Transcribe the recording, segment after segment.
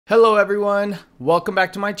Hello everyone, welcome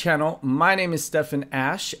back to my channel. My name is Stefan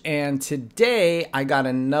Ash, and today I got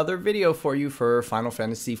another video for you for Final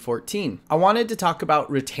Fantasy XIV. I wanted to talk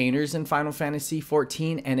about retainers in Final Fantasy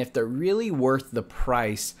XIV and if they're really worth the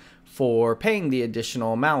price for paying the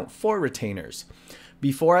additional amount for retainers.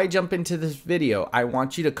 Before I jump into this video, I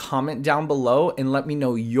want you to comment down below and let me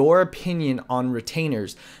know your opinion on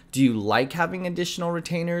retainers. Do you like having additional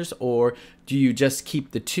retainers, or do you just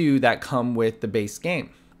keep the two that come with the base game?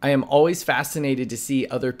 I am always fascinated to see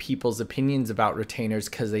other people's opinions about retainers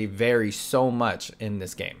because they vary so much in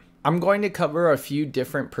this game. I'm going to cover a few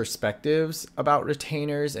different perspectives about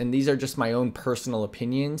retainers, and these are just my own personal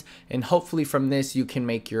opinions, and hopefully from this you can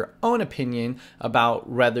make your own opinion about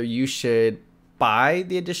whether you should buy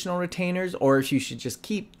the additional retainers or if you should just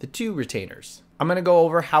keep the two retainers. I'm going to go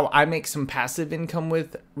over how I make some passive income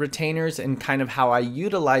with retainers and kind of how I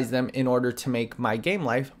utilize them in order to make my game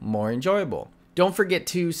life more enjoyable. Don't forget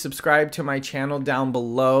to subscribe to my channel down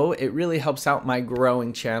below. It really helps out my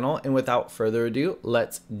growing channel. And without further ado,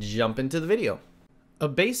 let's jump into the video. A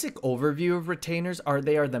basic overview of retainers are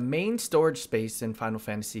they are the main storage space in Final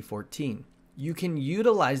Fantasy XIV. You can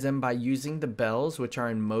utilize them by using the bells, which are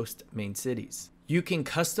in most main cities. You can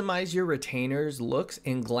customize your retainers' looks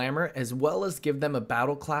and glamour, as well as give them a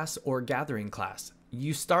battle class or gathering class.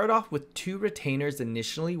 You start off with 2 retainers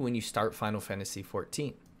initially when you start Final Fantasy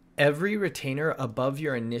XIV. Every retainer above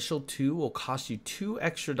your initial 2 will cost you $2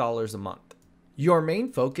 extra a month. Your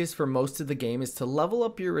main focus for most of the game is to level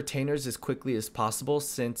up your retainers as quickly as possible,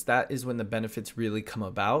 since that is when the benefits really come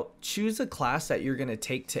about. Choose a class that you're going to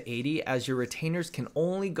take to 80, as your retainers can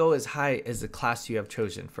only go as high as the class you have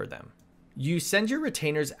chosen for them. You send your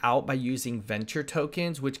retainers out by using venture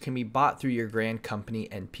tokens, which can be bought through your Grand Company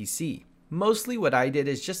NPC. Mostly what I did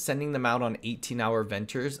is just sending them out on 18-hour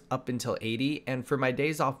ventures up until 80, and for my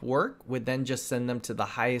days off work would then just send them to the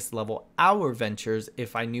highest level hour ventures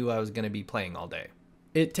if I knew I was going to be playing all day.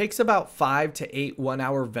 It takes about 5 to 8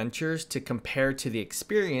 1-hour ventures to compare to the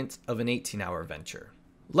experience of an 18-hour venture.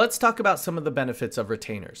 Let's talk about some of the benefits of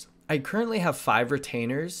retainers. I currently have 5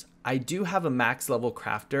 retainers. I do have a max level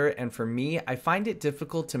crafter, and for me, I find it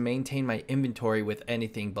difficult to maintain my inventory with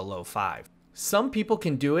anything below 5. Some people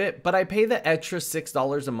can do it, but I pay the extra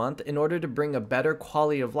 $6 a month in order to bring a better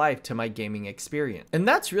quality of life to my gaming experience. And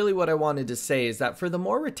that's really what I wanted to say, is that for the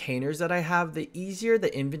more retainers that I have, the easier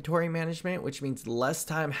the inventory management, which means less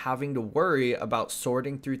time having to worry about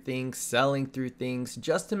sorting through things, selling through things,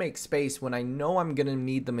 just to make space when I know I'm going to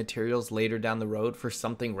need the materials later down the road for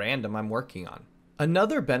something random I'm working on.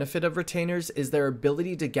 Another benefit of retainers is their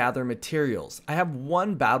ability to gather materials. I have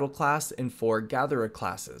 1 battle class and 4 gatherer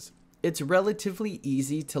classes. It's relatively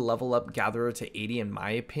easy to level up Gatherer to 80 in my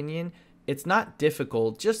opinion. It's not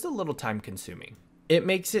difficult, just a little time consuming. It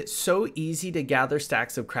makes it so easy to gather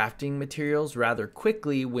stacks of crafting materials rather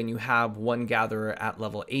quickly when you have 1 Gatherer at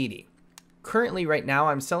level 80. Currently right now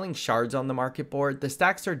I'm selling shards on the market board. The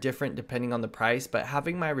stacks are different depending on the price, but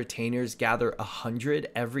having my retainers gather 100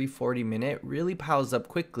 every 40 minutes really piles up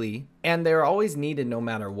quickly, and they're always needed no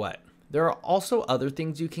matter what. There are also other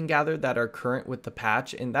things you can gather that are current with the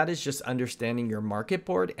patch, and that is just understanding your market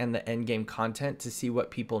board and the endgame content to see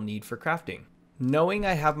what people need for crafting. Knowing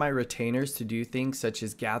I have my retainers to do things such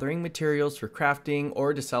as gathering materials for crafting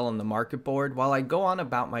or to sell on the market board while I go on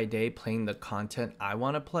about my day playing the content I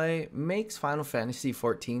want to play makes Final Fantasy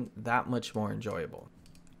XIV that much more enjoyable.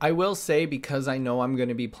 I will say, because I know I'm going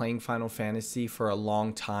to be playing Final Fantasy for a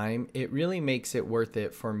long time, it really makes it worth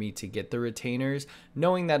it for me to get the retainers,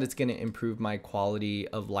 knowing that it's going to improve my quality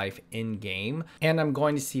of life in game, and I'm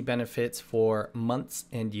going to see benefits for months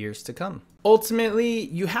and years to come. Ultimately,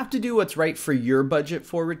 you have to do what's right for your budget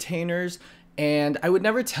for retainers. And I would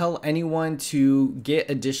never tell anyone to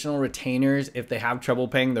get additional retainers if they have trouble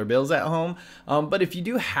paying their bills at home. But if you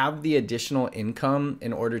do have the additional income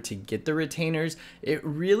in order to get the retainers, it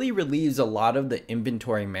really relieves a lot of the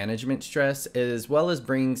inventory management stress, as well as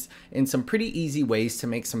brings in some pretty easy ways to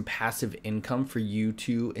make some passive income for you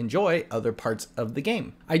to enjoy other parts of the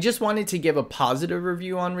game. I just wanted to give a positive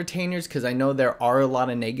review on retainers because I know there are a lot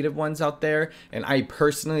of negative ones out there, and I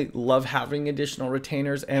personally love having additional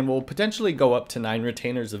retainers and will potentially go up to 9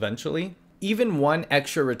 retainers eventually. Even 1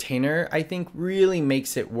 extra retainer I think really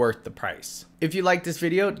makes it worth the price. If you like this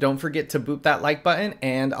video, don't forget to boop that like button,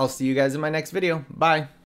 and I'll see you guys in my next video. Bye.